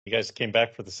You guys came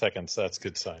back for the second, so that's a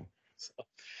good sign. So,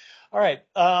 all right.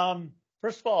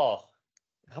 First of all,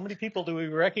 how many people do we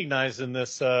recognize in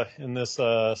this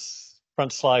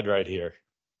front slide right here?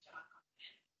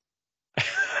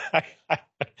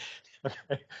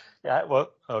 Okay. Yeah. Well.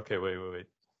 Okay. Wait.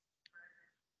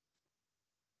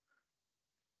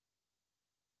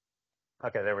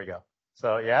 Okay. There we go.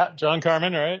 So yeah, John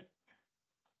Carmen. All right.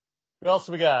 Who else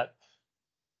we got?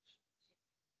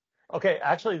 Okay.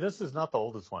 Actually, this is not the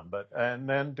oldest one, but and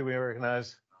then do we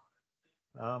recognize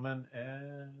and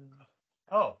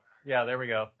oh yeah, there we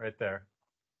go, right there,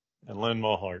 and Lynn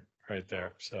Mulhart right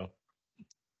there. So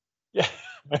yeah.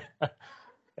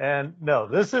 And no,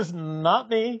 this is not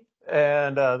me,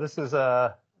 and this is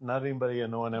not anybody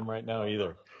in O&M right now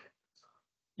either.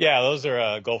 Yeah, those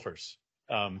are golfers.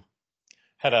 Um,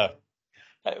 had a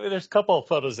there's a couple of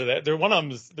photos of that. There one of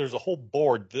them is there's a whole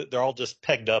board that they're all just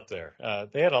pegged up there.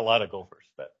 They had a lot of golfers,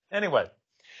 but anyway.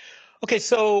 Okay,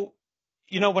 so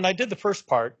when I did the first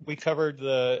part, we covered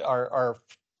our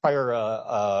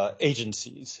prior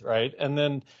agencies, right? And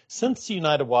then since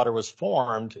United Water was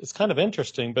formed, it's kind of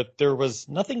interesting, but there was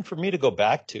nothing for me to go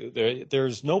back to.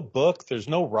 There's no book, there's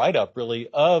no write-up really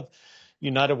of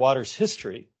United Water's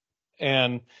history.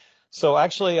 And so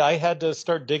actually I had to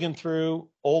start digging through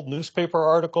old newspaper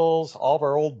articles, all of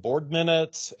our old board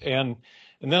minutes, and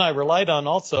then I relied on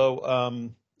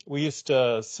also we used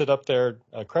to sit up there,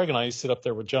 Craig and I used to sit up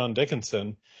there with John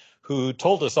Dickinson, who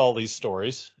told us all these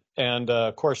stories. And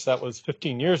of course, that was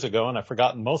 15 years ago, and I've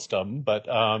forgotten most of them. But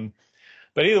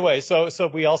either way, so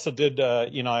we also did,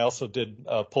 I also did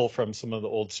pull from some of the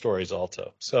old stories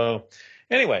also. So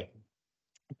anyway,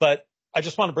 but I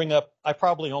just want to bring up, I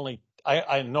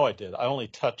know I did. I'm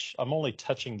only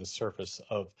touching the surface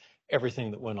of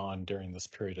everything that went on during this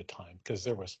period of time because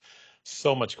there was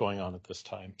so much going on at this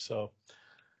time. So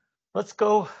let's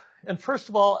go. And first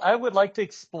of all, I would like to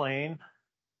explain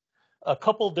a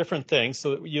couple different things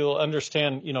so that you'll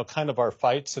understand, kind of our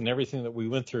fights and everything that we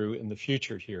went through in the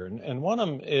future here. And one of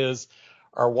them is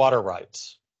our water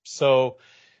rights. So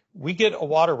we get a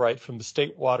water right from the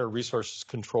State Water Resources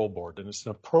Control Board, and it's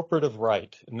an appropriative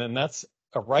right. And then that's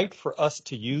a right for us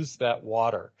to use that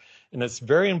water. And it's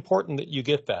very important that you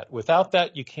get that. Without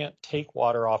that, you can't take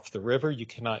water off the river. You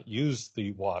cannot use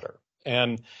the water.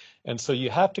 And so you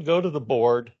have to go to the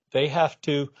board. You have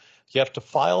to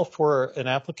file for an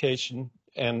application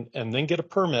and then get a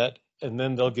permit, and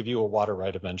then they'll give you a water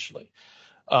right eventually.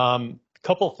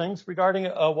 Couple things regarding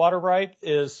a water right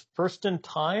is first in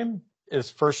time is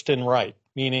first in right,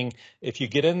 meaning if you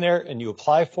get in there and you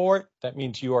apply for it, that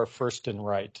means you are first in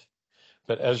right.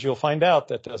 But as you'll find out,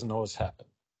 that doesn't always happen.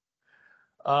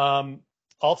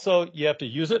 Also, you have to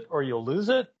use it or you'll lose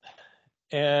it.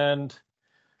 And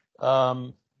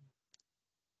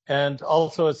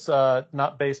also it's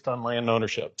not based on land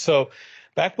ownership. So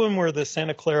back when we were the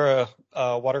Santa Clara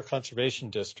Water Conservation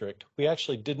District, we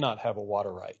actually did not have a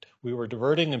water right. We were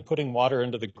diverting and putting water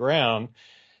into the ground.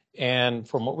 And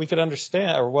from what we could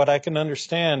understand, or what I can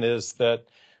understand, is that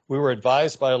we were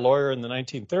advised by a lawyer in the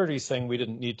 1930s saying we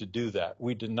didn't need to do that.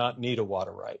 We did not need a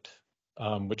water right,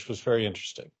 which was very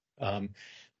interesting.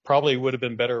 Probably would have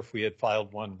been better if we had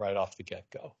filed one right off the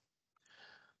get-go.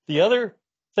 The other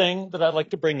thing that I'd like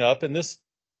to bring up, and this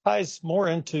ties more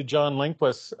into John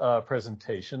Lindquist's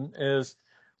presentation, is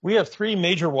we have three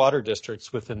major water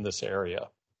districts within this area,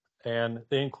 and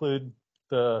they include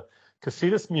the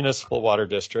Casitas Municipal Water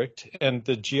District, and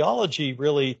the geology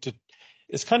really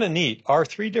is kind of neat. Our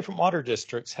three different water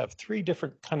districts have three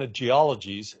different kind of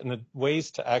geologies and the ways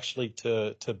to actually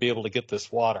to be able to get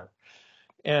this water.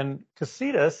 And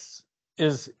Casitas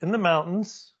is in the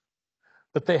mountains,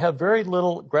 but they have very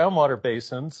little groundwater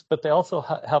basins, but they also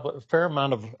have a fair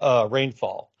amount of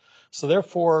rainfall. So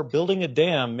therefore, building a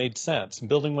dam made sense, and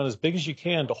building one as big as you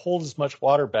can to hold as much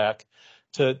water back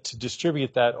to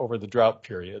distribute that over the drought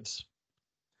periods.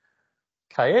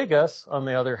 Callegas, on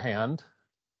the other hand,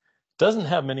 doesn't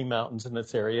have many mountains in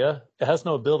its area. It has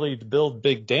no ability to build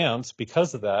big dams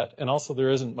because of that, and also there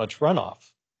isn't much runoff.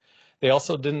 They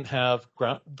also didn't have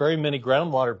very many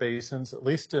groundwater basins, at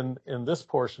least in this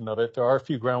portion of it. There are a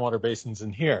few groundwater basins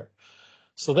in here.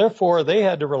 So therefore, they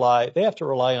have to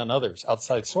rely on others,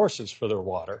 outside sources for their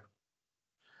water.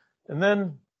 And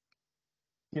then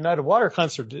United Water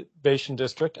Conservation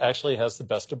District actually has the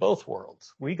best of both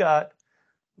worlds. We got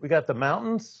the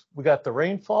mountains, we got the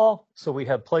rainfall, so we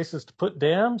have places to put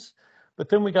dams, but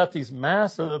then we got these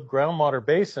massive groundwater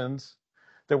basins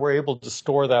that were able to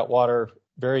store that water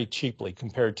very cheaply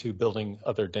compared to building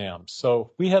other dams.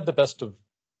 So we had the best of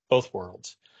both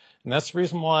worlds. And that's the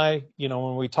reason why,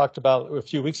 when we talked about a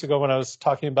few weeks ago when I was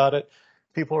talking about it,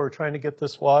 people were trying to get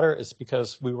this water, it's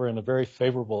because we were in a very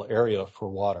favorable area for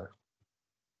water.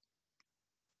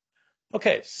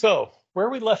 Okay, so where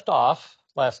we left off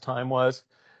last time was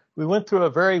we went through a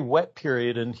very wet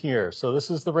period in here. So this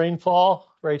is the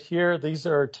rainfall right here. These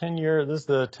are 10-year, this is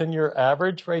the 10-year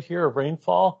average right here of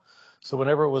rainfall. So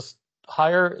whenever it was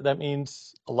higher, that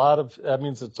means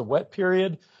it's a wet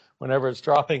period. Whenever it's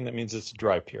dropping, that means it's a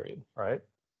dry period, right?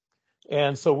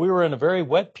 And so we were in a very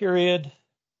wet period.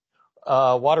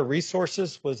 Water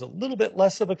resources was a little bit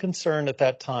less of a concern at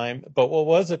that time, but what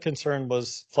was a concern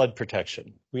was flood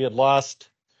protection. We had lost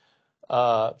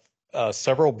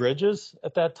several bridges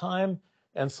at that time,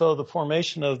 and so the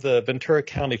formation of the Ventura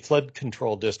County Flood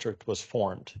Control District was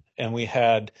formed. And we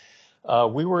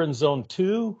were in Zone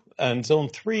 2, and Zone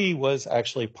 3 was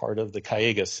actually part of the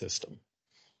Callegas system.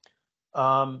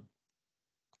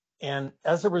 And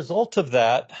as a result of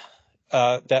that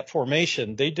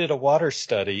formation, they did a water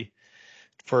study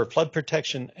for flood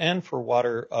protection and for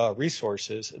water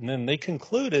resources. And then they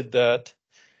concluded that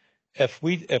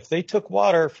if they took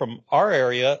water from our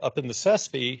area up in the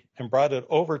Sespe and brought it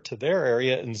over to their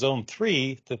area in Zone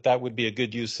 3, that would be a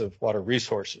good use of water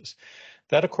resources.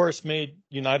 That, of course, made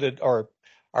our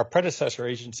predecessor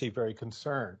agency very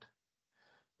concerned.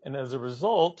 And as a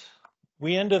result,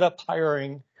 we ended up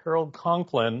hiring Harold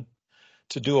Conklin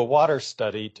to do a water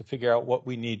study to figure out what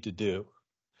we need to do.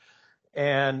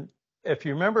 And if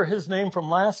you remember his name from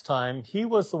last time, he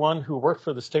was the one who worked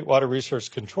for the State Water Resource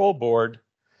Control Board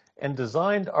and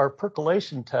designed our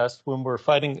percolation test when we're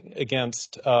fighting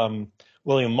against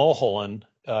William Mulholland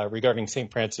regarding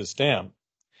St. Francis Dam.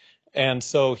 And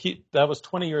so that was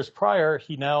 20 years prior.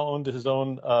 He now owned his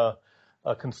own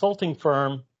consulting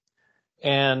firm.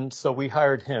 And so we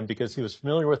hired him because he was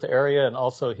familiar with the area, and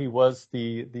also he was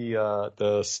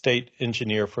the state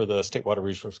engineer for the State Water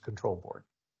Resource Control Board.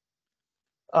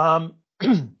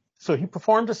 So he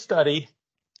performed a study,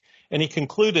 and he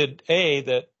concluded,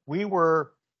 that we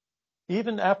were,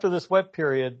 even after this wet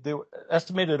period, the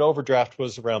estimated overdraft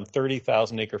was around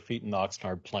 30,000 acre-feet in the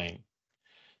Oxnard Plain.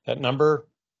 That number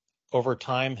over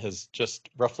time has just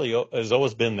roughly has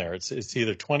always been there. It's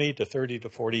either 20 to 30 to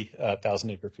 40,000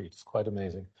 acre-feet. It's quite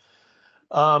amazing.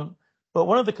 But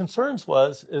one of the concerns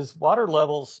is water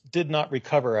levels did not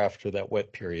recover after that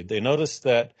wet period. They noticed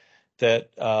that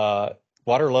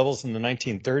water levels in the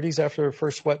 1930s after the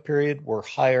first wet period were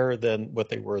higher than what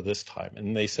they were this time.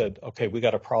 And they said, okay, we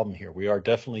got a problem here. We are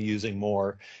definitely using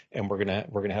more, and we're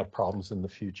gonna have problems in the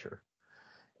future.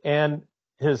 And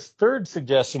his third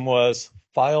suggestion was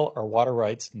file our water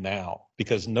rights now,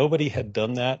 because nobody had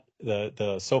done that.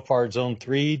 So far Zone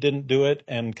 3 didn't do it,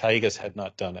 and Callegas had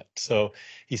not done it. So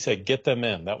he said, get them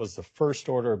in. That was the first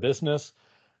order of business.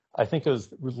 I think it was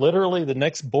literally the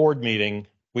next board meeting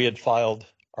we had filed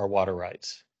our water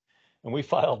rights, and we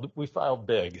filed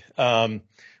big.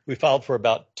 We filed for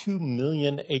about 2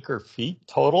 million acre-feet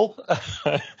total.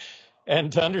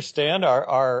 And to understand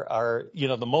our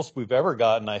the most we've ever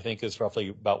gotten, I think, is roughly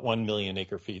about 1 million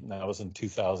acre-feet, and that was in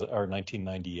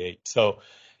 1998. So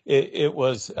it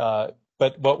was,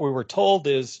 but what we were told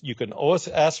is you can always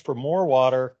ask for more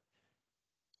water.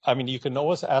 I mean, you can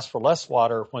always ask for less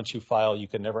water. Once you file, you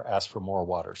can never ask for more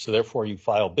water. So therefore, you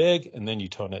file big, and then you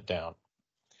tone it down.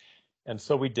 And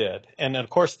so we did. And then, of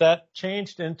course, that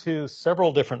changed into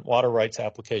several different water rights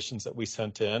applications that we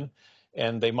sent in,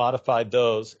 and they modified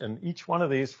those. And each one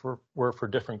of these were for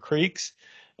different creeks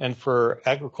and for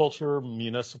agriculture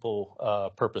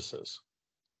municipal purposes.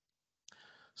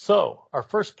 So our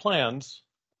first plans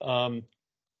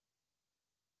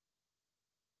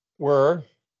were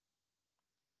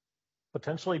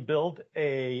potentially build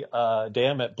a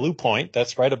dam at Blue Point.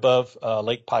 That's right above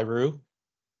Lake Piru.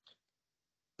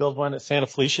 Build one at Santa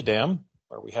Felicia Dam,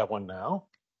 where we have one now.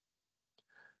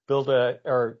 Build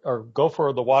or go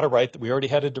for the water right that we already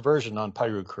had a diversion on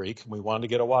Piru Creek, and we wanted to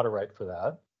get a water right for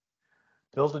that.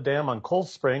 Build a dam on Cold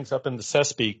Springs up in the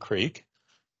Sespe Creek.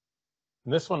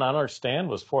 And this one, I understand,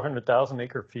 was 400,000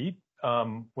 acre-feet,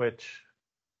 which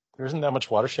there isn't that much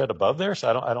watershed above there,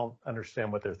 so I don't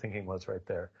understand what their thinking was right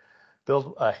there.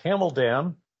 Build a Hamel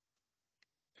Dam,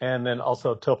 and then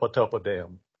also Topo Topo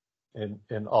Dam,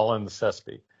 in all in the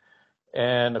Sespe.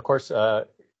 And of course,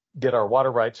 get our water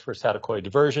rights for Satakoy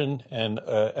diversion, and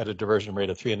at a diversion rate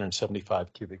of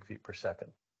 375 cubic feet per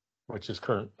second, which is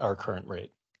our current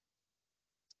rate.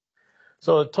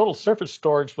 So the total surface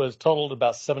storage was totaled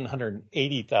about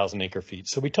 780,000 acre-feet.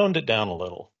 So we toned it down a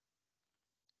little.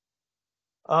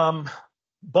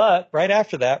 But right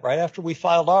after that, right after we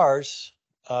filed ours,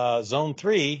 Zone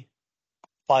 3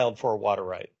 filed for a water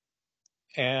right.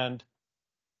 And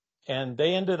and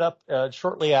they ended up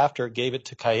shortly after gave it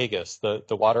to Cayugas,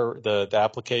 the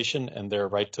application and their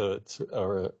right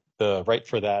or the right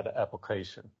for that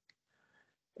application.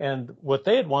 And what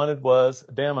they had wanted was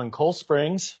a dam on Coal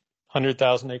Springs,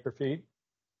 100,000 acre feet,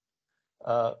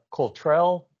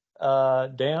 Coltrell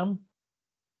Dam,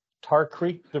 Tar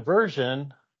Creek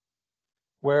diversion,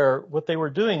 where what they were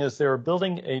doing is they were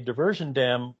building a diversion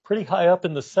dam pretty high up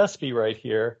in the Sespe right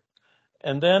here,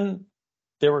 and then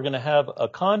they were going to have a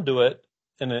conduit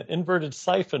and an inverted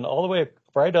siphon all the way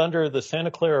right under the Santa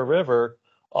Clara River,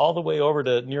 all the way over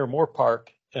to near Moore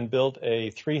Park, and build a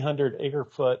 300 acre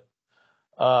foot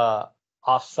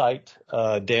off-site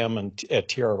dam at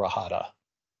Tierra Rajada.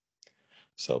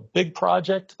 So big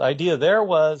project. The idea there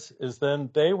is then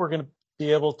they were going to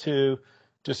be able to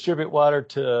distribute water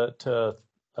to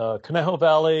Conejo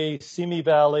Valley, Simi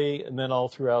Valley, and then all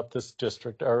throughout this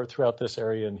district or throughout this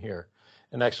area in here,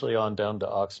 and actually on down to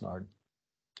Oxnard.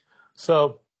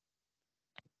 So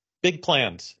big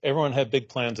plans. Everyone had big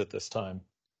plans at this time.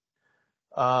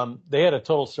 They had a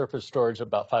total surface storage of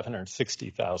about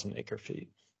 560,000 acre feet.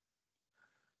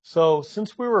 So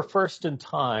since we were first in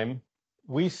time,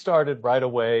 we started right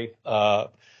away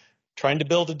trying to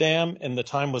build a dam, and the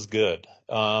time was good.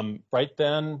 Right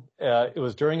then, it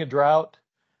was during a drought,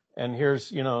 and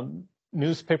here's,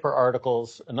 newspaper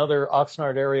articles. Another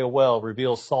Oxnard area well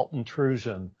reveals salt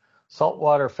intrusion. Salt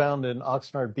water found in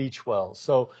Oxnard beach wells.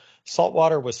 So salt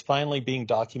water was finally being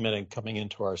documented coming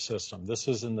into our system. This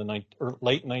was in the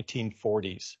late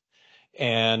 1940s.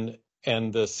 And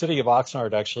the city of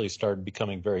Oxnard actually started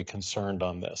becoming very concerned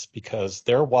on this because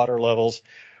their water levels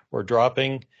were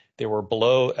dropping. They were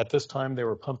below, at this time, they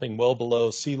were pumping well below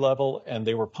sea level, and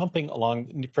they were pumping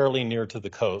along fairly near to the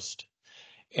coast.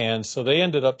 And so they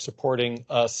ended up supporting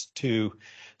us the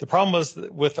problem was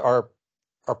with our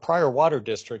prior water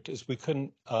district is we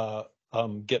couldn't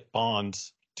get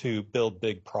bonds to build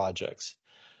big projects.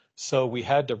 So we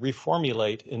had to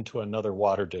reformulate into another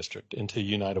water district, into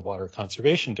United Water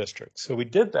Conservation District. So we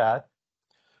did that,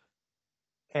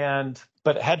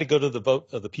 but it had to go to the vote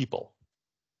of the people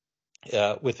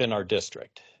within our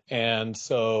district. And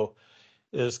so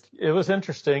it was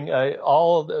interesting.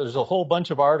 There's a whole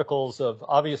bunch of articles of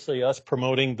obviously us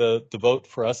promoting the vote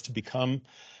for us to become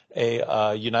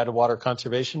a United Water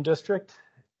Conservation District,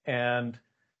 and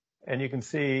you can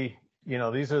see,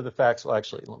 these are the facts. Well,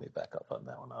 actually, let me back up on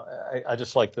that one. I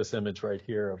just like this image right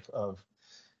here of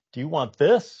do you want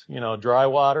this, dry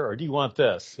water, or do you want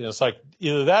this? It's like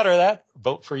either that or that.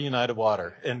 Vote for United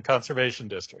Water in Conservation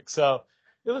District. So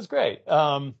it was great.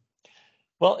 Well,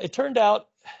 it turned out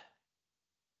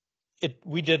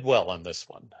we did well on this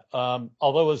one.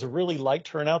 Although it was a really light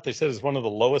turnout, they said it was one of the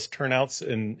lowest turnouts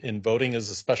in voting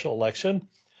as a special election.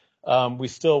 We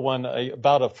still won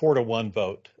about a 4-to-1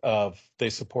 vote they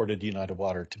supported United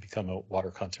Water to become a water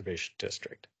conservation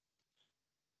district.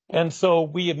 And so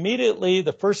we immediately,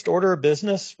 the first order of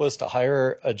business was to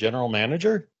hire a general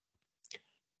manager.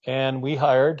 And we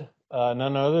hired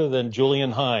none other than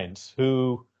Julian Hines,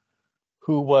 who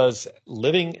was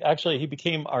actually he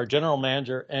became our general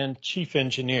manager and chief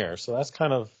engineer. So that's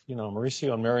kind of,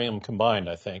 Mauricio and Miriam combined,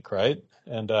 I think, right?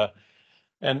 And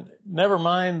never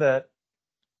mind that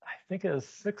I think it was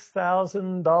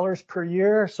 $6,000 per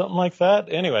year, something like that.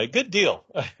 Anyway, good deal.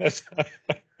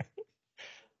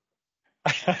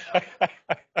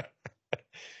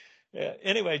 Yeah,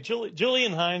 anyway,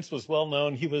 Julian Hines was well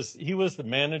known. He was the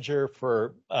manager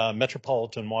for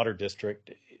Metropolitan Water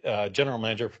District, general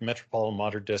manager for Metropolitan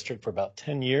Water District for about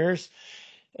 10 years.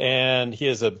 And he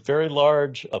has a very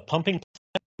large pumping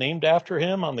plant named after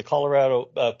him on the Colorado,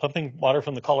 pumping water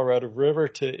from the Colorado River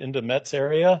into Metz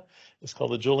area. It's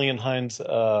called the Julian Hines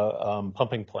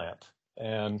pumping plant.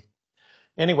 And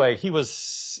anyway,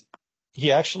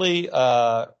 he actually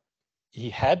he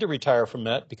had to retire from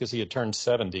Met because he had turned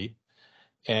 70.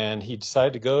 And he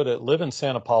decided to go to live in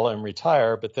Santa Paula and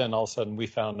retire. But then all of a sudden we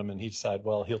found him, and he decided,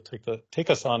 well, he'll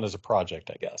take us on as a project,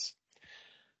 I guess.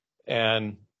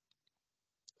 And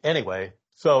anyway,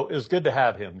 so it was good to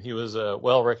have him. He was a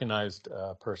well-recognized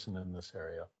person in this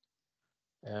area.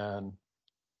 And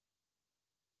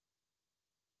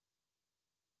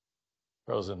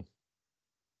frozen.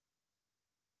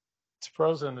 It's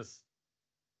frozen.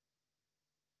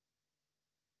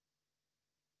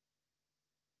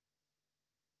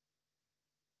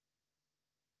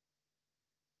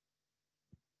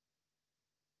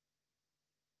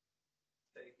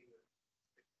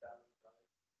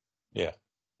 Yeah.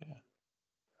 Yeah.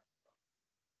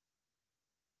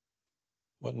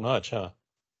 Wasn't much, huh?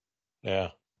 Yeah.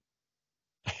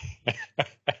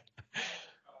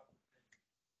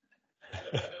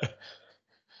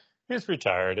 He's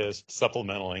retired as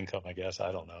supplemental income, I guess.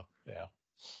 I don't know. Yeah.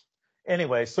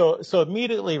 Anyway, so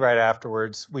immediately right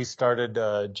afterwards, we started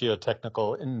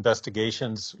geotechnical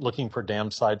investigations looking for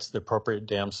dam sites, the appropriate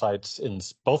dam sites in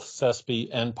both Sespe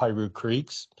and Piru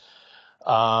Creeks.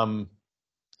 Um,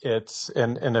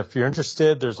 and if you're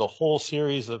interested, there's a whole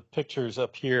series of pictures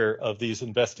up here of these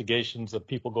investigations of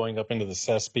people going up into the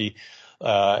Sespe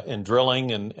and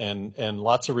drilling and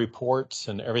lots of reports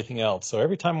and everything else. So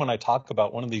every time when I talk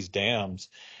about one of these dams,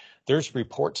 there's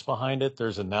reports behind it.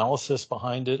 There's analysis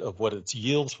behind it of what its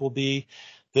yields will be.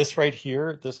 This right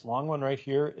here, this long one right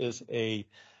here is a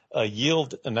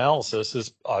yield analysis.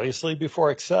 Is obviously before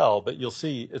Excel, but you'll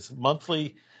see it's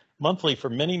monthly for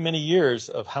many, many years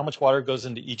of how much water goes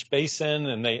into each basin,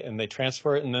 and they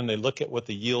transfer it, and then they look at what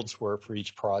the yields were for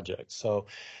each project. So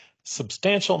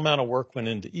substantial amount of work went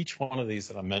into each one of these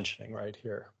that I'm mentioning right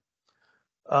here.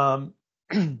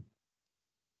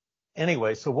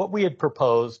 Anyway, so what we had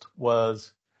proposed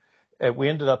was we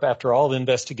ended up, after all the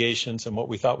investigations and what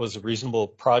we thought was a reasonable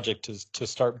project to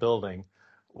start building,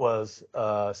 was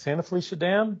Santa Felicia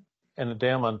Dam and a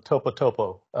dam on Topo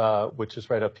Topo, which is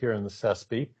right up here in the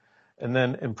Sespe, and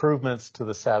then improvements to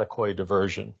the Satakoy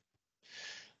diversion.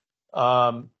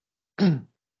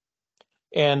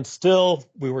 And still,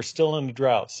 we were still in a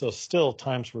drought. So still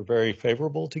times were very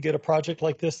favorable to get a project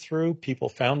like this through. People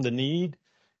found the need,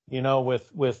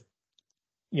 with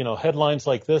headlines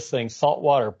like this saying salt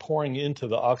water pouring into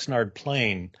the Oxnard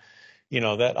Plain,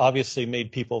 that obviously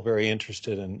made people very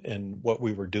interested in what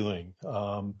we were doing.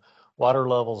 Water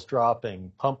levels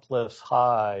dropping, pump lifts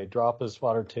high, drop as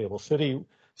water table, city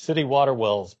water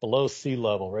wells below sea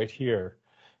level right here.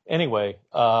 Anyway,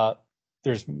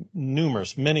 there's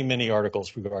many, many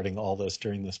articles regarding all this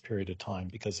during this period of time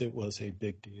because it was a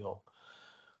big deal.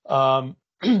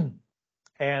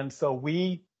 And so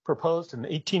we proposed an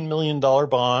 $18 million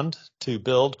bond to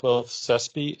build both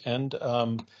Sespe and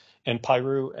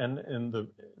Piru and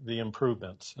the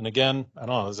improvements. And again, I don't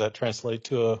know, does that translate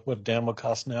to what a dam would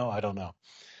cost now? I don't know.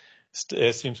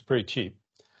 It seems pretty cheap.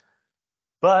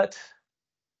 But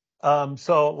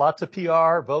so lots of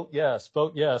PR, vote yes,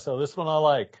 vote yes. Oh, this one I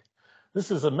like. This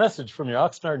is a message from your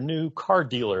Oxnard new car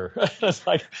dealer. It's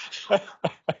like, and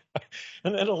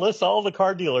then it lists all the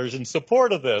car dealers in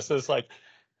support of this. It's like,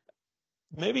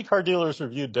 maybe car dealers were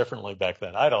viewed differently back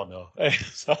then. I don't know.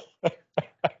 So, but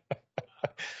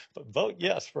vote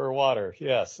yes for water.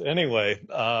 Yes. Anyway,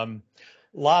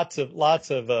 lots of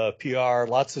PR,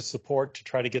 lots of support to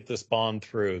try to get this bond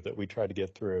through that we tried to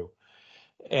get through.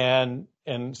 And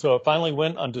so it finally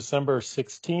went on December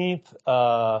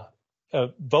 16th.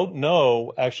 Vote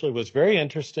no actually was very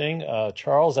interesting.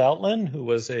 Charles Outland, who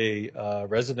was a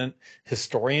resident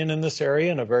historian in this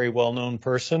area and a very well-known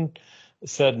person,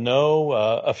 said no.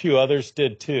 A few others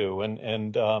did too.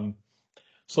 And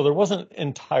so there wasn't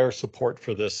entire support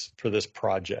for this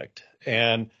project.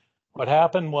 And what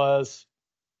happened was,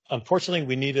 unfortunately,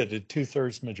 we needed a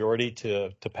 2/3 majority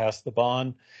to pass the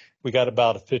bond. We got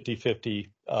about a 50-50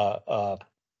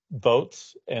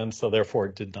 votes, and so therefore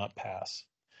it did not pass.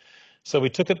 So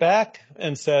we took it back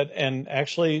and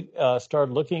actually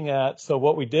started looking at, so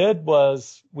what we did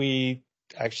was they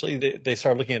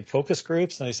started looking at focus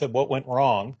groups, and they said what went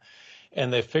wrong.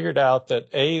 And they figured out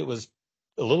that it was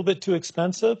a little bit too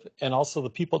expensive, and also the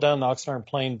people down the Oxnard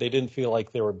Plain, they didn't feel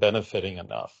like they were benefiting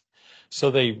enough.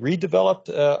 So they redeveloped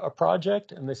a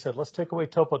project, and they said, let's take away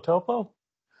Topo Topo,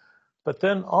 but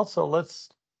then also let's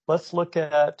look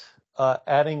at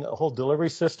adding a whole delivery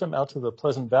system out to the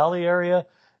Pleasant Valley area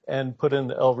and put in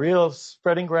the El Rio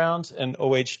spreading grounds and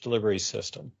OH delivery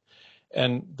system.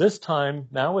 And this time,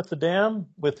 now with the dam,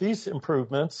 with these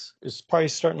improvements, it's probably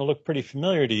starting to look pretty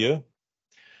familiar to you.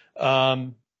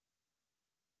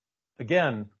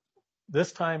 Again,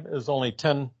 this time is only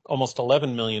almost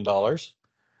 $11 million,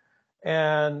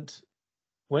 and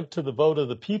went to the vote of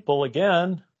the people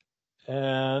again,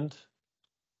 and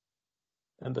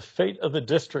the fate of the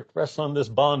district rests on this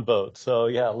bond vote. So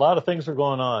yeah, a lot of things are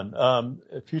going on.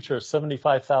 A future of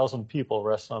 75,000 people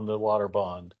rests on the water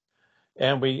bond,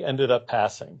 and we ended up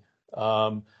passing.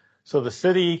 So the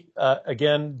city,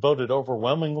 again, voted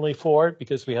overwhelmingly for it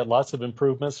because we had lots of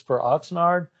improvements for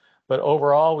Oxnard, but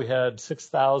overall we had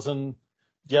 6,000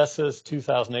 yeses,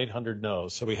 2,800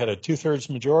 no's. So we had a 2/3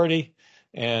 majority,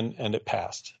 and it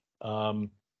passed.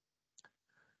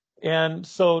 And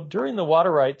so during the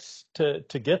water rights to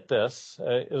get this,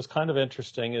 it was kind of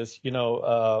interesting is,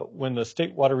 when the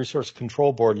State Water Resource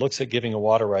Control Board looks at giving a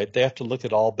water right, they have to look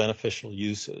at all beneficial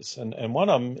uses. And one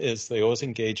of them is they always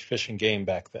engage fish and game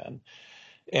back then.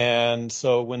 And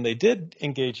so when they did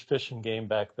engage fish and game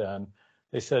back then,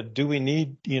 they said, do we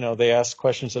need, they asked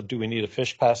questions of, do we need a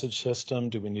fish passage system?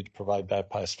 Do we need to provide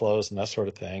bypass flows and that sort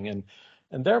of thing?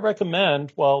 And their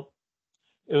recommend, well,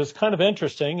 it was kind of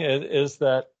interesting, is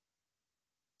that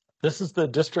this is the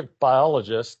district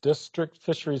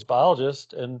fisheries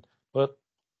biologist, and but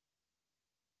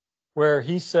where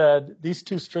he said these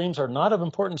two streams are not of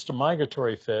importance to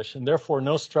migratory fish, and therefore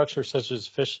no structure such as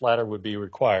fish ladder would be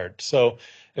required. So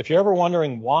if you're ever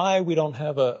wondering why we don't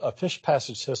have a fish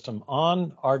passage system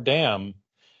on our dam,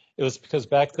 it was because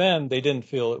back then they didn't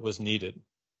feel it was needed.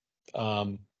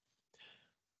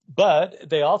 But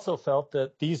they also felt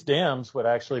that these dams would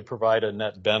actually provide a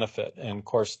net benefit. And of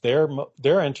course, their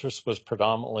interest was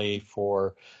predominantly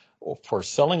for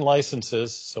selling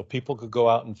licenses so people could go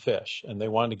out and fish. And they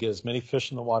wanted to get as many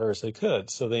fish in the water as they could.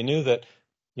 So they knew that,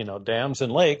 dams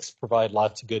and lakes provide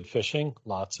lots of good fishing,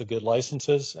 lots of good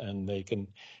licenses, and they can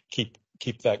keep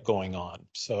that going on.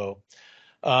 So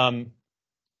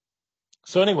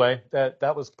anyway,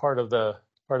 that was part of the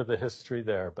history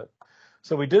there. But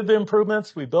so we did the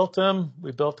improvements. We built them.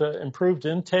 We built an improved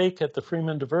intake at the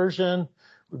Freeman Diversion.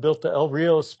 We built the El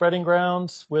Rio spreading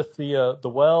grounds with the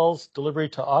wells, delivery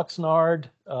to Oxnard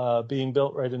being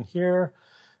built right in here,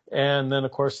 and then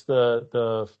of course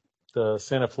the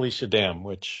Santa Felicia Dam,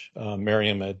 which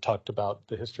Miriam had talked about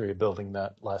the history of building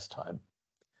that last time.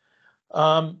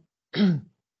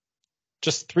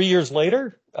 Just 3 years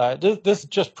later, this is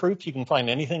just proof you can find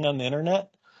anything on the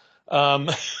internet. And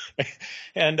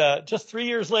just 3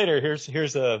 years later,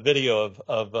 here's a video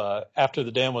of after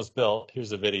the dam was built.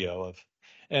 Here's a video of,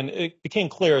 and it became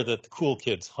clear that the cool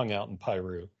kids hung out in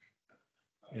Piru.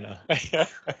 It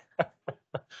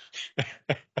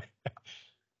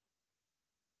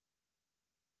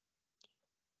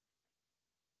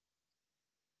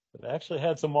actually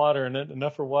had some water in it,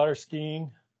 enough for water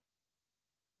skiing.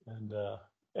 And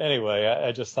anyway,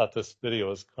 I just thought this video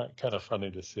was kind of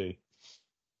funny to see.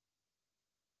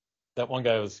 That one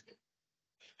guy was.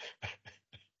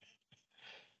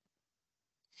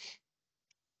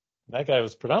 That guy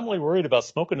was predominantly worried about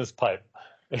smoking his pipe.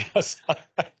 Yes.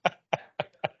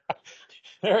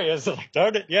 There he is.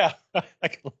 Darn it, yeah.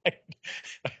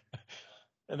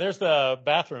 And there's the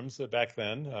bathrooms back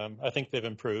then. I think they've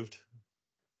improved.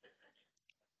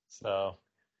 So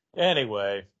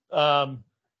anyway, yeah,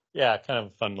 kind of a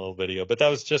fun little video. But that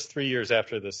was just 3 years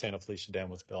after the Santa Felicia Dam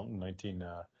was built in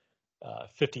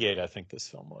 1958, I think this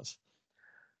film was.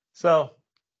 So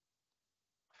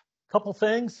a couple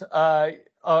things.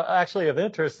 Actually of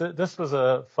interest, this was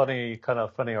a kind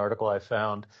of funny article I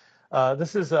found.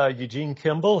 This is Eugene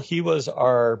Kimball. He was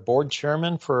our board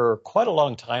chairman for quite a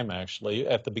long time, actually,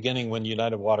 at the beginning when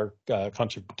United Water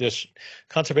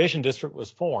Conservation District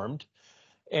was formed.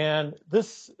 And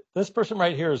this person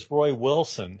right here is Roy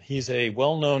Wilson. He's a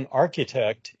well-known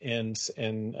architect in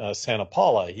Santa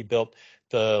Paula. He built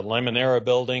the Limonera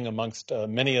building amongst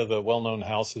many of the well-known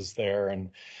houses there, and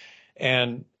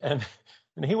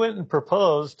he went and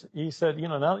proposed. He said,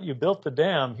 now that you built the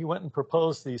dam, he went and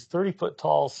proposed these 30-foot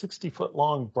tall, 60-foot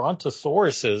long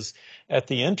brontosauruses at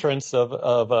the entrance of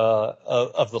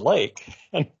the lake.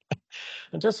 And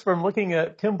just from looking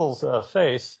at Kimball's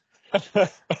face,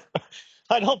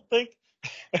 I don't think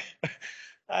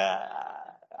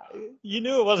you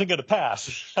knew it wasn't going to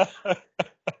pass.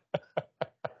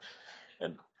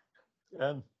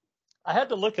 and I had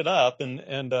to look it up,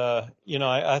 and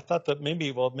I thought that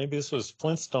maybe this was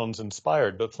Flintstones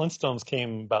inspired, but Flintstones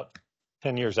came about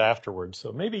 10 years afterwards.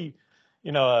 So maybe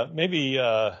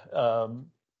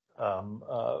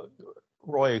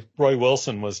Roy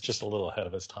Wilson was just a little ahead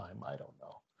of his time. I don't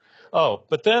know. Oh,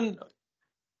 but then,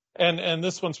 and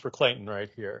this one's for Clayton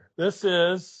right here. This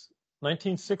is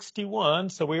 1961,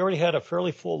 so we already had a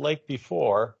fairly full lake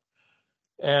before.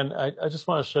 And I just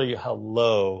want to show you how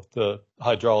low the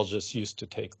hydrologists used to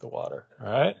take the water.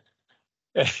 All right.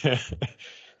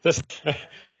 This.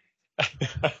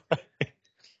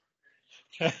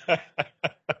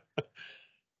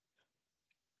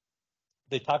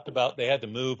 They talked about they had to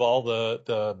move all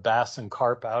the bass and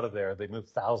carp out of there. They moved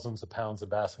thousands of pounds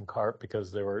of bass and carp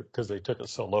because they took it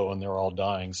so low and they were all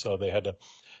dying. So they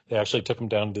actually took them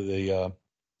down to the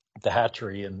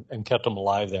hatchery and kept them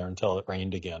alive there until it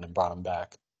rained again and brought them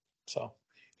back. So.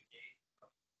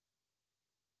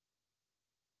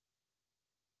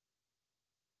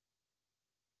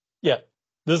 Yeah,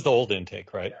 this is the old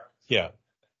intake, right? Yeah.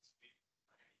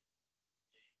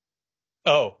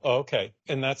 Oh, okay.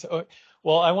 And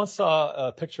well, I once saw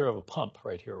a picture of a pump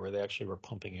right here where they actually were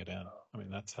pumping it in. I mean,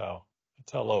 that's how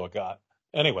low it got.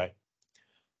 Anyway,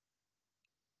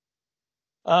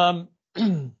 um,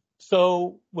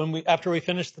 So after we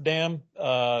finished the dam,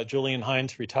 Julian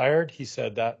Hines retired. He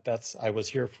said I was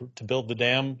here to build the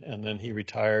dam, and then he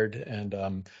retired,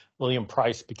 and William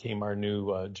Price became our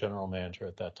new general manager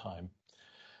at that time.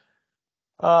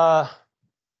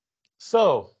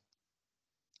 So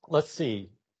let's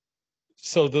see.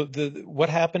 So what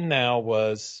happened now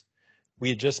was we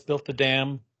had just built the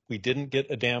dam. We didn't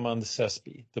get a dam on the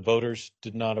Sespe. The voters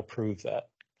did not approve that.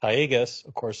 Callejas,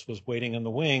 of course, was waiting in the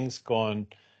wings, going,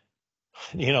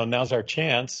 now's our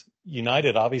chance.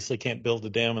 United obviously can't build a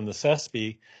dam in the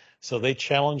Sespe, so they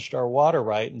challenged our water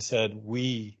right and said,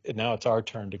 now it's our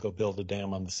turn to go build a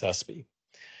dam on the Sespe.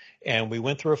 And we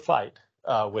went through a fight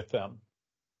with them.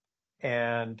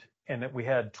 And we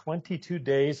had 22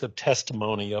 days of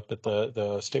testimony up at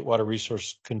the State Water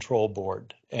Resource Control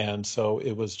Board. And so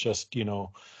it was just,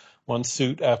 one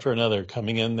suit after another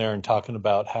coming in there and talking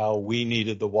about how we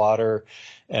needed the water,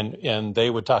 and they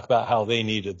would talk about how they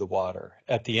needed the water.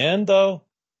 At the end, though,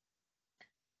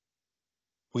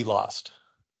 we lost.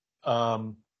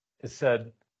 It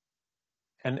said,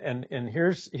 and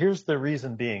here's the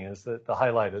reason being, is that the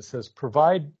highlight, it says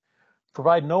provide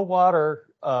no water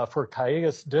for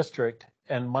Callejas district,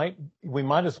 and we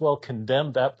might as well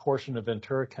condemn that portion of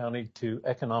Ventura County to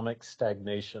economic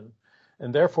stagnation.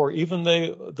 And therefore, even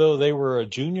though they were a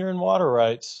junior in water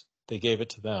rights, they gave it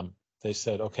to them. They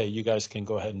said, okay, you guys can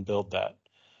go ahead and build that.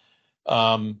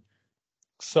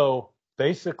 So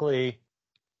basically,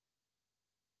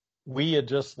 we had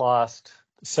just lost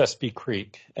Sespe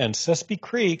Creek. And Sespe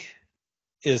Creek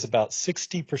is about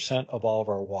 60% of all of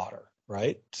our water,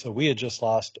 right? So we had just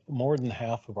lost more than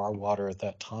half of our water at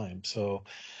that time. So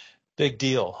big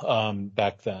deal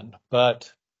back then.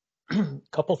 But a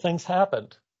couple things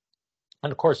happened.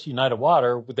 And of course, United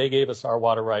Water, they gave us our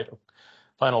water right,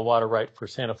 final water right for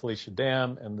Santa Felicia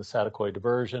Dam and the Satakoy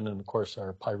diversion, and of course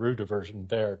our Piru diversion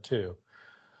there too.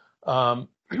 But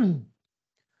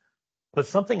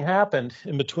something happened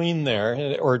in between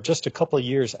there, or just a couple of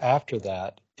years after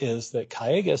that, is that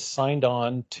Callejas signed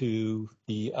on to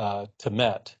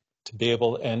MET to be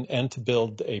able and to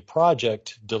build a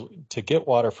project to get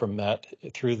water from MET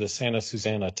through the Santa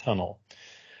Susana Tunnel.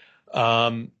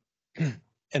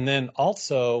 And then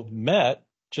also MET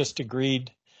just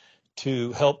agreed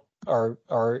to help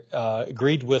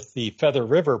agreed with the Feather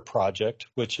River project,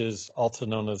 which is also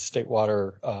known as State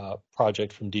Water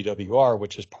Project from DWR,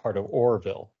 which is part of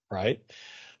Oroville, right?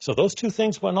 So those two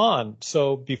things went on.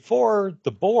 So before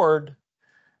the board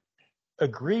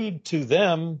agreed to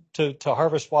them to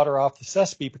harvest water off the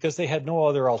Sespe, because they had no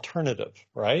other alternative,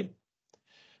 right?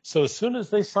 So as soon as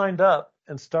they signed up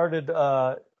and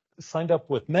signed up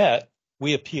with MET,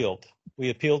 we appealed.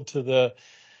 We appealed to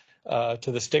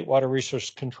the State Water Resource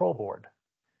Control Board.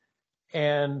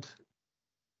 And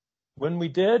when we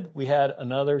did, we had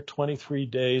another 23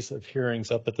 days of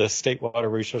hearings up at the State Water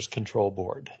Resource Control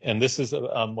Board. And this is,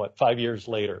 5 years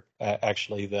later,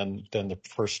 actually, than the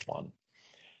first one.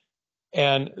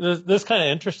 And this kind of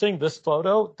interesting, this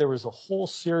photo, there was a whole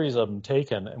series of them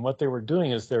taken. And what they were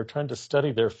doing is they were trying to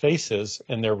study their faces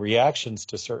and their reactions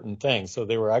to certain things. So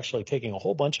they were actually taking a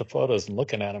whole bunch of photos and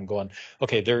looking at them going,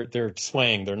 okay, they're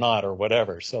swaying, they're not, or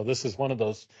whatever. So this is one of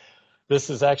those, this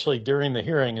is actually during the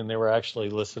hearing, and they were actually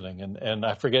listening. And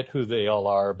I forget who they all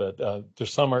are, but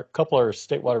there's a couple are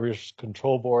State Water Resource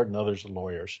Control Board, and others are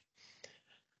lawyers.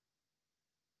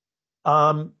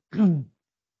 And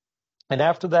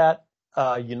after that,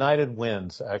 United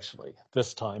wins, actually,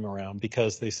 this time around,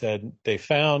 because they said they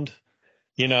found,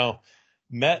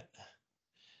 MET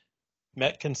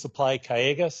can supply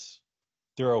Callejas.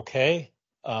 They're okay.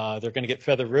 They're going to get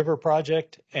Feather River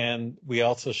project. And we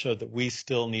also showed that we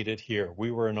still need it here. We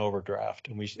were in overdraft,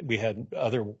 and we had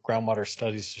other groundwater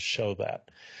studies to show that.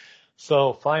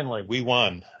 So finally, we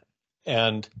won.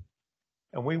 And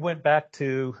we went back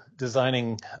to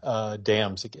designing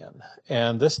dams again.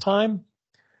 And this time,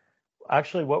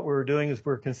 actually, what we were doing is we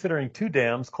were considering two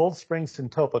dams, Cold Springs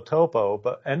and Topo Topo,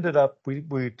 but ended up we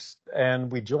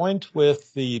joined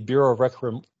with the Bureau of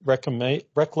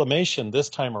Reclamation this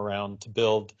time around to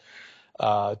build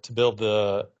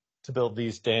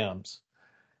these dams.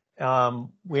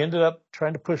 We ended up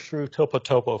trying to push through Topo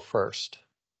Topo first,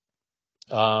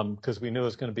 because we knew it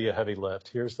was going to be a heavy lift.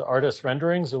 Here's the artist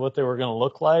renderings of what they were going to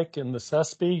look like in the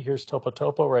Sespe. Here's Topo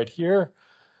Topo right here.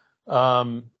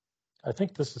 I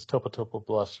think this is Topo Topo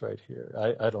Bluffs right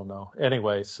here. I don't know.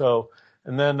 Anyway, so,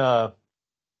 and then, and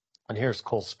here's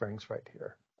Cold Springs right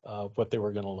here, what they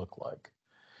were going to look like.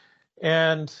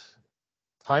 And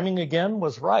timing again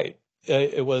was right.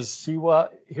 It was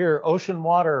seawater here. Ocean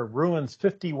water ruins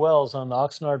 50 wells on the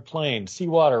Oxnard Plain.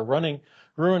 Seawater running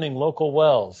ruining local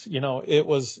wells.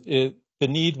 The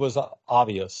need was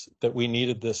obvious that we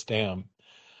needed this dam.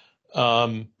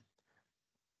 Um,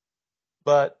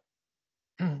 but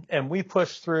and we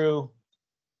pushed through.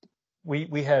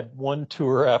 We had one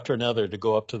tour after another to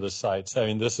go up to the sites. I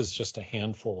mean, this is just a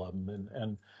handful of them.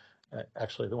 And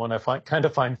actually, the one I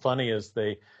find funny is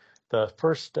the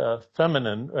first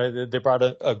feminine. They brought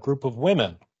a group of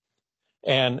women,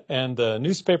 and the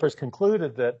newspapers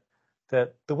concluded that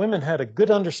the women had a good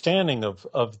understanding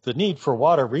of the need for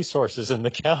water resources in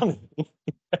the county.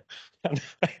 And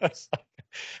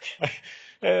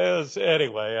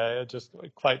anyway, just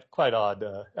quite odd.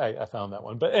 I found that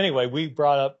one, but anyway, we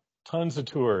brought up tons of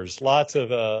tours, lots of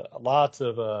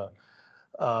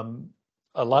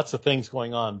things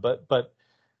going on. But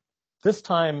this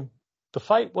time, the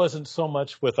fight wasn't so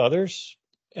much with others,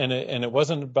 and it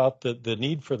wasn't about the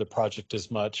need for the project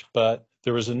as much, but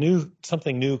there was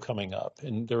something new coming up,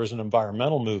 and there was an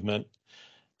environmental movement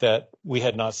that we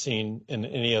had not seen in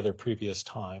any other previous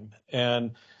time.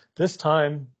 And this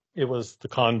time it was the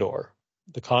condor.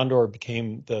 The condor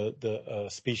became the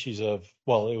species of,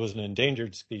 well, it was an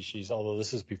endangered species, although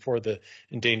this is before the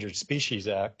Endangered Species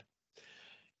Act.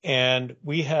 And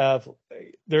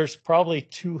there's probably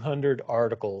 200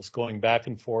 articles going back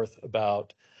and forth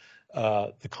about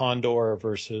the condor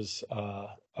versus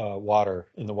water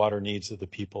and the water needs of the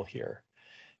people here.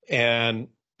 And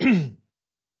and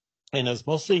it's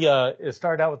mostly, it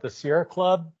started out with the Sierra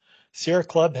Club. Sierra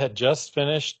Club had just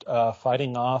finished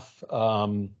fighting off,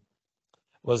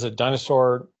 was a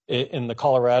dinosaur in the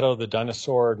Colorado, the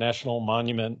Dinosaur National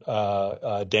Monument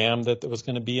dam that was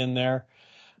going to be in there.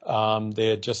 They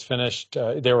had just finished,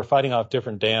 they were fighting off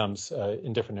different dams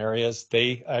in different areas.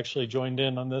 They actually joined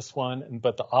in on this one,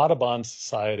 but the Audubon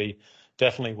Society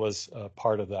definitely was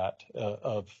part of that,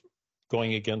 of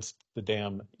going against the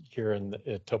dam here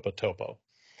at Topo Topo.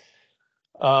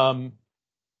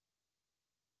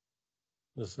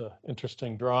 This is an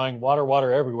interesting drawing.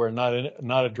 Water everywhere, not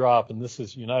a drop. And this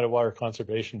is United Water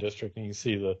Conservation District, and you can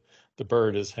see the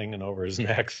bird is hanging over his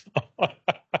neck.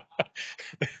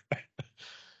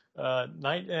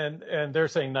 And they're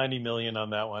saying 90 million on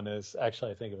that one. Is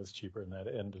actually, I think it was cheaper than that.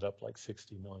 It ended up like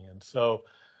 60 million. So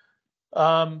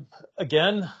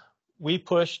again, we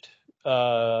pushed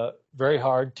very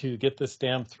hard to get this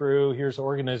dam through. Here's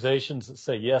organizations that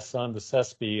say yes on the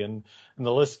CESP, and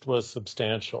the list was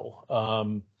substantial.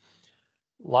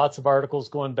 Lots of articles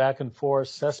going back and forth.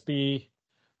 CESP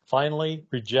finally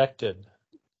rejected.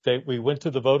 We went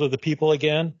to the vote of the people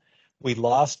again. We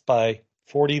lost by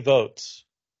 40 votes.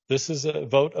 This is a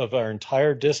vote of our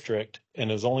entire district, and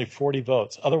it was only 40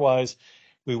 votes. Otherwise,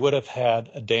 we would have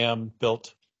had a dam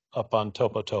built up on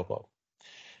Topo Topo.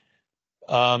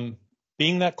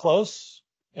 Being that close,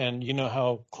 and you know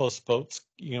how close boats,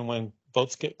 when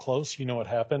boats get close, you know what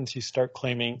happens. You start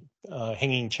claiming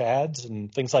hanging chads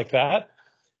and things like that.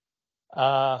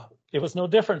 It was no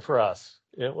different for us.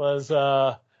 It was,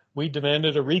 we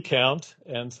demanded a recount,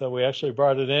 and so we actually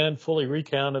brought it in, fully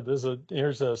recounted.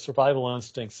 Here's a survival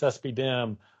instinct, CESP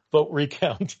Dam, vote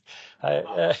recount.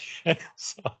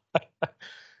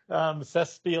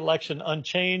 CESP election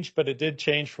unchanged, but it did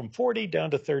change from 40 down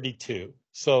to 32.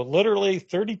 So literally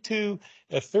 32,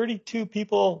 if 32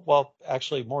 people, well,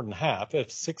 actually more than half, if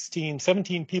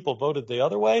 17 people voted the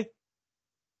other way,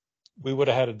 we would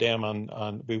have had a dam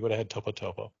we would have had Topo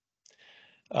Topo.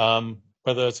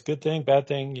 Whether it's a good thing, bad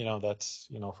thing, that's,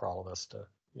 for all of us to,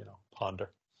 ponder.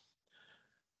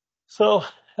 So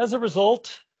as a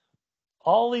result,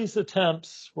 all these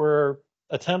attempts were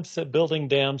attempts at building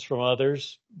dams from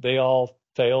others. They all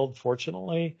failed,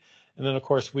 fortunately. And then, of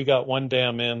course, we got one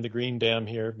dam in, the Green Dam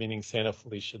here, meaning Santa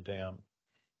Felicia Dam.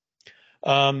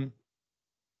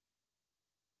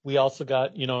 We also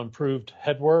got, improved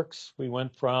headworks. We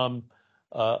went from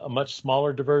a much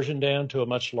smaller diversion dam to a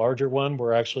much larger one.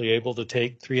 We're actually able to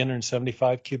take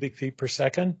 375 cubic feet per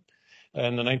second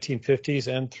in the 1950s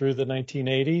and through the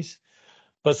 1980s.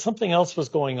 But something else was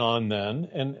going on then,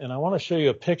 and I want to show you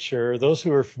a picture. Those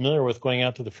who are familiar with going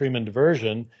out to the Freeman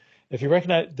Diversion, if you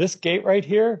recognize this gate right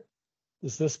here,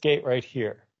 is this gate right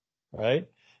here, right?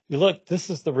 You look,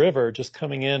 this is the river just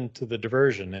coming into the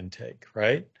diversion intake,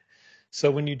 right?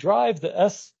 So when you drive the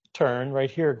S turn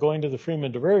right here going to the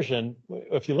Freeman Diversion,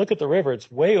 if you look at the river, it's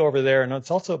way over there, and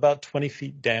it's also about 20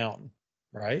 feet down,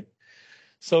 right?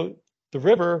 So the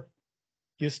river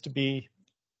used to be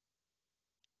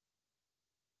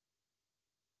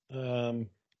no,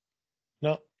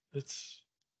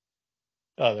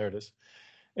 there it is.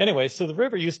 Anyway, so the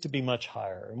river used to be much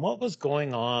higher. And what was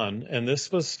going on, and this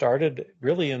was started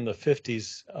really in the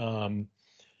 50s,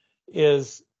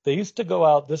 is they used to go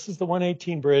out. This is the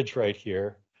 118 bridge right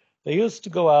here. They used to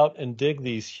go out and dig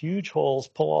these huge holes,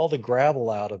 pull all the gravel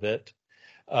out of it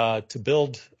to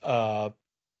build well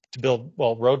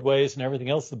roadways and everything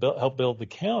else to help build the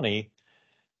county.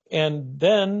 And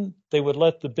then they would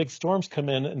let the big storms come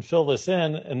in and fill this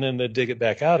in, and then they'd dig it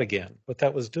back out again. What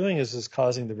that was doing is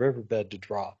causing the riverbed to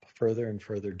drop further and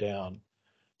further down.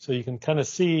 So you can kind of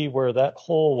see where that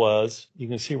hole was. You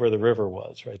can see where the river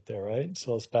was right there, right?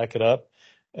 So let's back it up.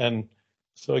 And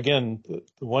so again,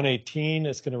 the 118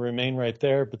 is going to remain right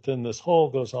there, but then this hole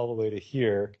goes all the way to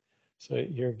here. So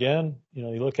here again, you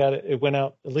look at it, it went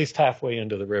out at least halfway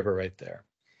into the river right there.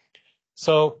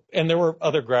 So, and there were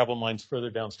other gravel mines further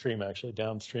downstream, actually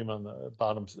downstream on the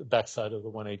backside of the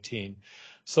 118.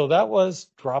 So that was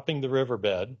dropping the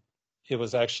riverbed. It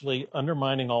was actually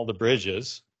undermining all the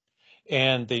bridges.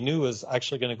 And they knew it was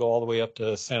actually going to go all the way up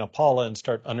to Santa Paula and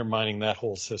start undermining that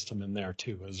whole system in there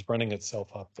too. It was running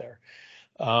itself up there.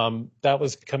 That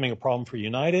was becoming a problem for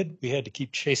United. We had to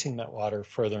keep chasing that water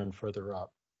further and further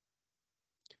up.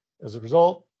 As a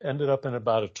result, ended up in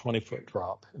about a 20-foot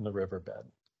drop in the riverbed.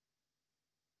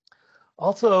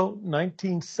 Also,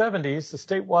 1970s, the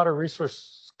State Water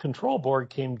Resource Control Board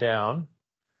came down,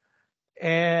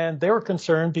 and they were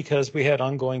concerned because we had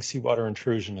ongoing seawater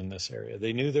intrusion in this area.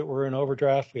 They knew that we're in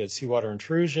overdraft, we had seawater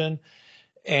intrusion,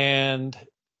 and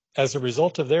as a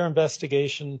result of their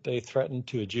investigation, they threatened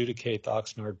to adjudicate the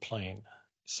Oxnard Plain.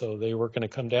 So they were going to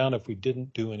come down if we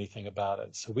didn't do anything about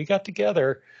it. So we got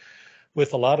together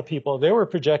with a lot of people. They were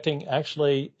projecting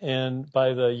actually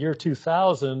by the year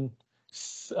 2000,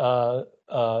 the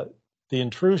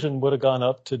intrusion would have gone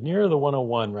up to near the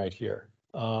 101 right here.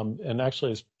 And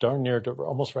actually it's darn near to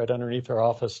almost right underneath our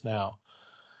office now.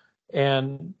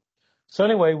 And so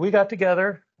anyway, we got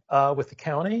together with the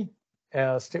county,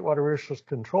 State Water Resource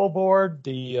Control Board,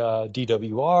 the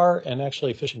DWR, and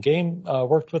actually Fish and Game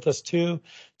worked with us too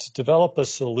to develop a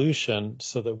solution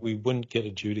so that we wouldn't get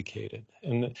adjudicated.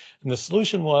 And the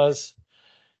solution was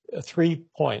 3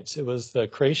 points. It was the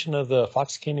creation of the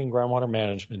Fox Canyon Groundwater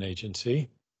Management Agency.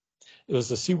 It was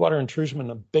the Seawater Intrusion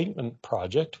Abatement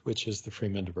Project, which is the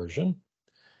Freeman Diversion.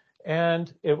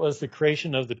 And it was the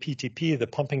creation of the PTP, the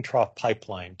pumping trough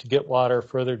pipeline, to get water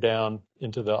further down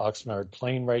into the Oxnard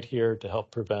Plain right here to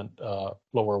help prevent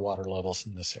lower water levels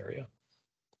in this area.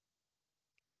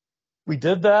 We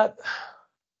did that.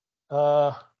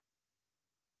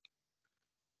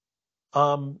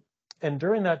 And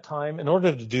during that time, in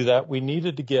order to do that, we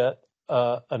needed to get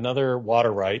another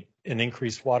water right, an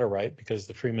increased water right, because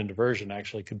the Freeman Diversion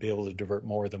actually could be able to divert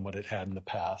more than what it had in the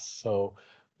past. So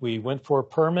we went for a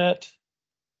permit.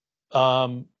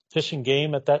 Fish and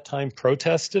Game at that time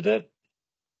protested it,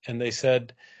 and they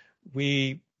said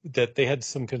that they had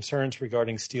some concerns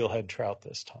regarding steelhead trout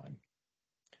this time.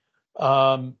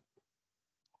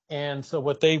 And so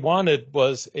what they wanted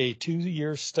was a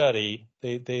 2-year study.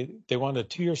 They wanted a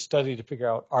 2-year study to figure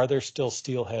out, are there still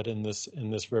steelhead in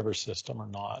this river system or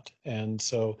not? And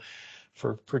so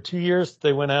for 2 years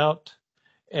they went out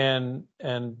and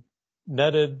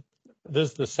netted.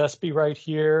 This is the Sespe right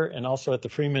here, and also at the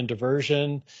Freeman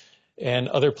Diversion and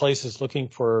other places looking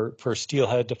for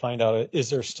steelhead to find out, is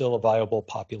there still a viable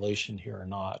population here or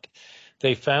not?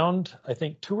 They found, I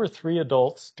think, 2 or 3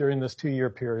 adults during this 2-year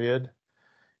period.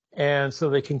 And so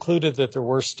they concluded that there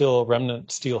were still a remnant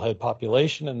steelhead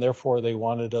population, and therefore they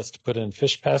wanted us to put in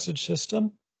fish passage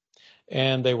system,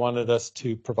 and they wanted us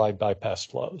to provide bypass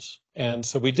flows. And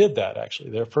so we did that, actually.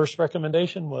 Their first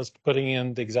recommendation was putting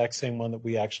in the exact same one that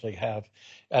we actually have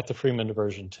at the Freeman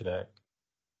Diversion today.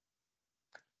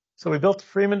 So we built the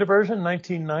Freeman Diversion in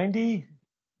 1990,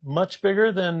 much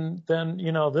bigger than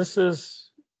this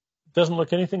doesn't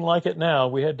look anything like it now.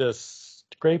 We had to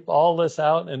scrape all this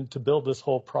out and to build this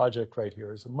whole project right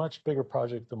here. It's a much bigger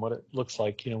project than what it looks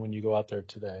like, when you go out there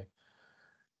today.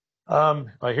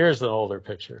 Here's an older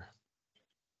picture.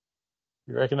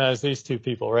 You recognize these 2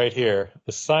 people right here.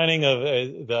 The signing of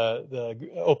the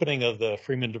opening of the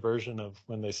Freeman Diversion of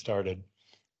when they started.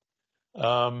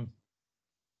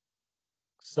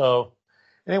 So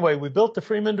anyway, we built the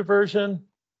Freeman Diversion.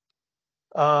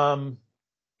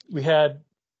 We had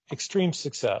extreme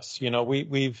success. We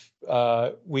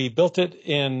built it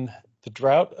in the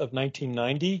drought of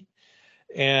 1990,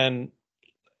 and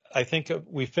I think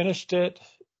we finished it.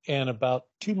 And about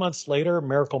 2 months later,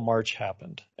 Miracle March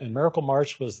happened. And Miracle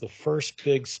March was the first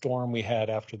big storm we had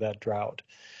after that drought.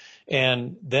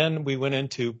 And then we went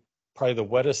into probably the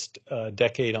wettest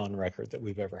decade on record that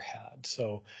we've ever had.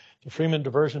 So the Freeman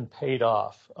Diversion paid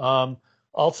off.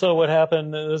 Also, what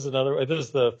happened, this is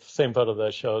the same photo that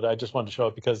I showed. I just wanted to show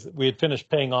it because we had finished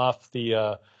paying off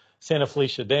the Santa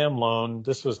Felicia Dam loan.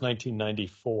 This was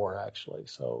 1994, actually,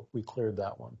 so we cleared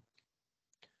that one.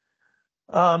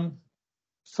 Um,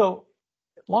 so,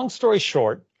 long story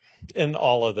short, in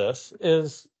all of this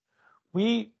is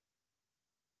we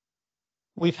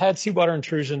we've had seawater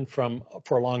intrusion for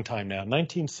a long time now.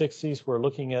 1960s, we're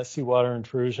looking at seawater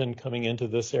intrusion coming into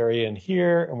this area in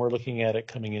here, and we're looking at it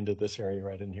coming into this area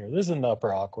right in here. This is an upper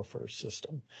aquifer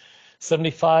system.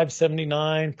 75,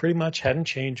 79, pretty much hadn't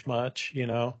changed much, you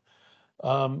know.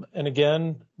 And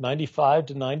again, 95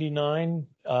 to 99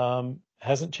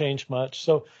 hasn't changed much.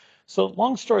 So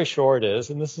long story short is,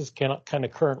 and this is kind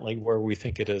of currently where we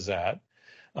think it is at,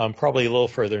 probably a little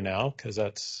further now because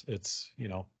it's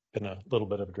been a little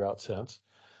bit of a drought since.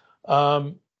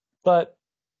 But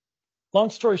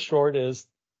long story short is,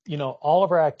 all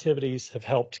of our activities have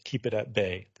helped keep it at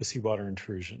bay, the seawater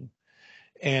intrusion,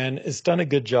 and it's done a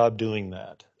good job doing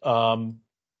that.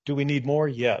 Do we need more?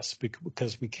 Yes,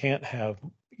 because we can't have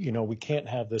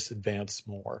this advance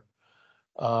more.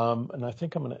 And I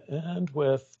think I'm going to end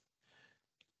with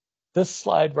this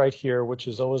slide right here, which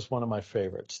is always one of my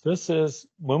favorites. This is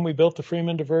when we built the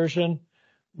Freeman diversion.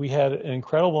 We had an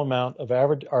incredible amount of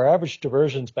our average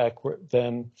diversions back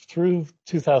then through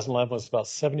 2011 was about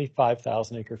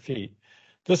 75,000 acre feet.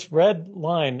 This red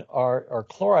line are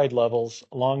chloride levels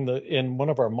in one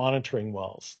of our monitoring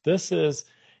wells. This is,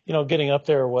 getting up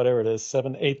there, whatever it is,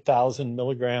 8,000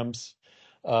 milligrams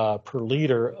per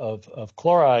liter of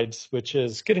chlorides, which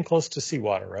is getting close to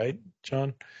seawater, right,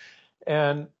 John?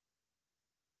 And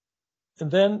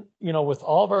then, with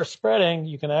all of our spreading,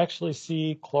 you can actually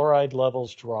see chloride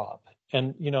levels drop.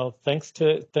 And, thanks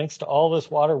to all this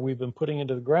water we've been putting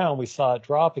into the ground, we saw it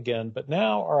drop again. But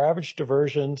now our average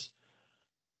diversions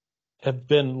have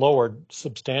been lowered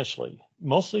substantially,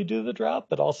 mostly due to the drought,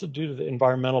 but also due to the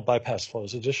environmental bypass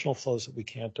flows, additional flows that we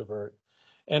can't divert.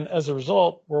 And as a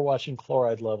result, we're watching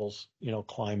chloride levels,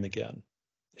 climb again.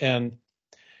 And,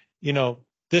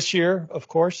 this year, of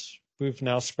course, we've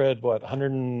now spread about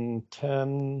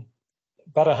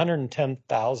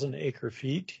 110,000 acre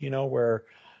feet, where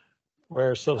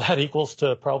so that equals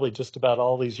to probably just about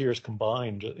all these years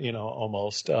combined,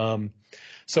 almost.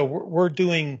 So we're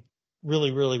doing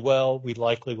really, really well. We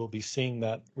likely will be seeing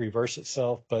that reverse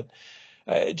itself. But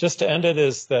just to end it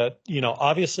is that,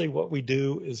 obviously what we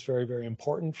do is very, very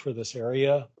important for this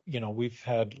area. We've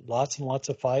had lots and lots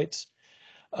of fights,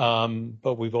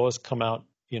 but we've always come out,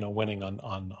 winning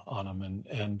on them.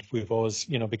 And we've always,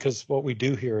 because what we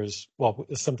do here is, well,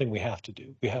 it's something we have to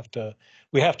do. We have to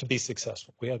be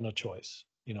successful. We have no choice.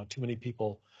 Too many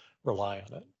people rely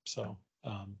on it. So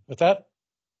with that,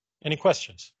 any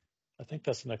questions? I think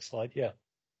that's the next slide. Yeah.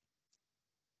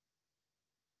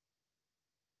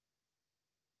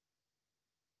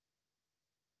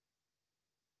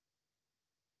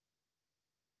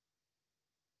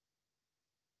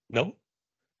 No?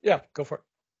 Yeah, go for it.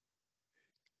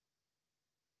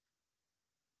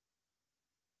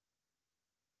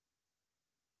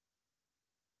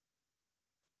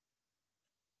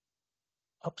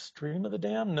 Upstream of the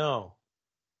dam? No.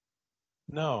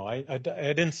 No, I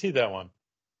didn't see that one.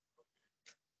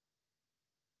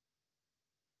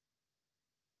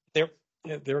 They're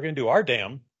they were going to do our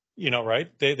dam, right?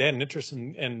 They had an interest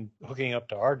in hooking up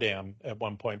to our dam at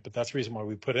one point, but that's the reason why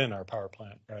we put in our power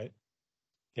plant, right?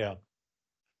 Yeah.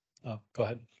 Go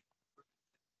ahead.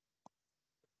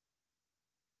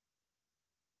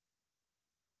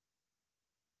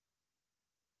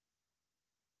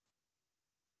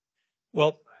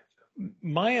 Well,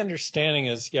 my understanding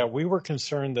is, yeah, we were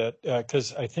concerned that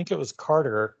because I think it was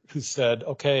Carter who said,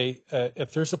 okay,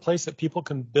 if there's a place that people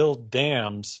can build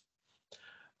dams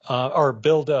or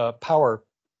build power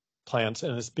plants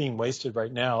and it's being wasted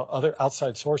right now, other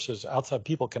outside sources, outside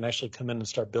people can actually come in and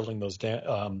start building those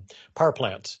power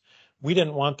plants. We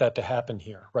didn't want that to happen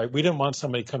here, right? We didn't want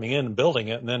somebody coming in and building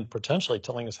it and then potentially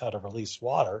telling us how to release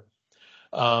water.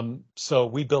 So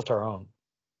we built our own.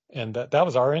 And that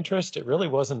was our interest. It really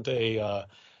wasn't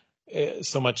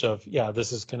so much of, yeah,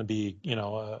 this is going to be,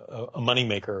 a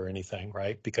moneymaker or anything,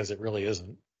 right? Because it really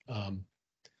isn't.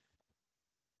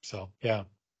 So, yeah.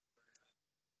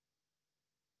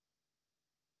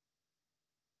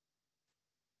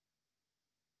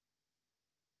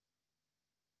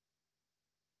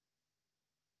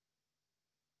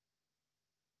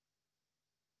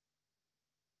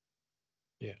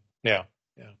 Yeah. Yeah.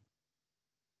 Yeah.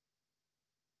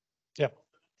 Yeah.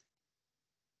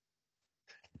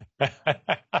 I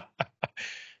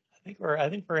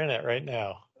think we're in it right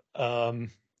now.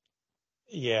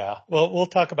 Yeah. Well, we'll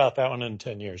talk about that one in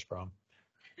 10 years, Brom.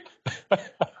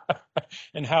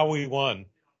 And how we won.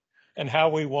 And how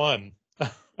we won.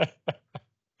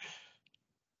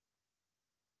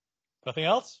 Nothing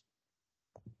else?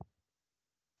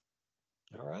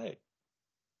 All right.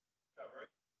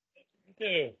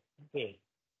 Thank you. Thank you.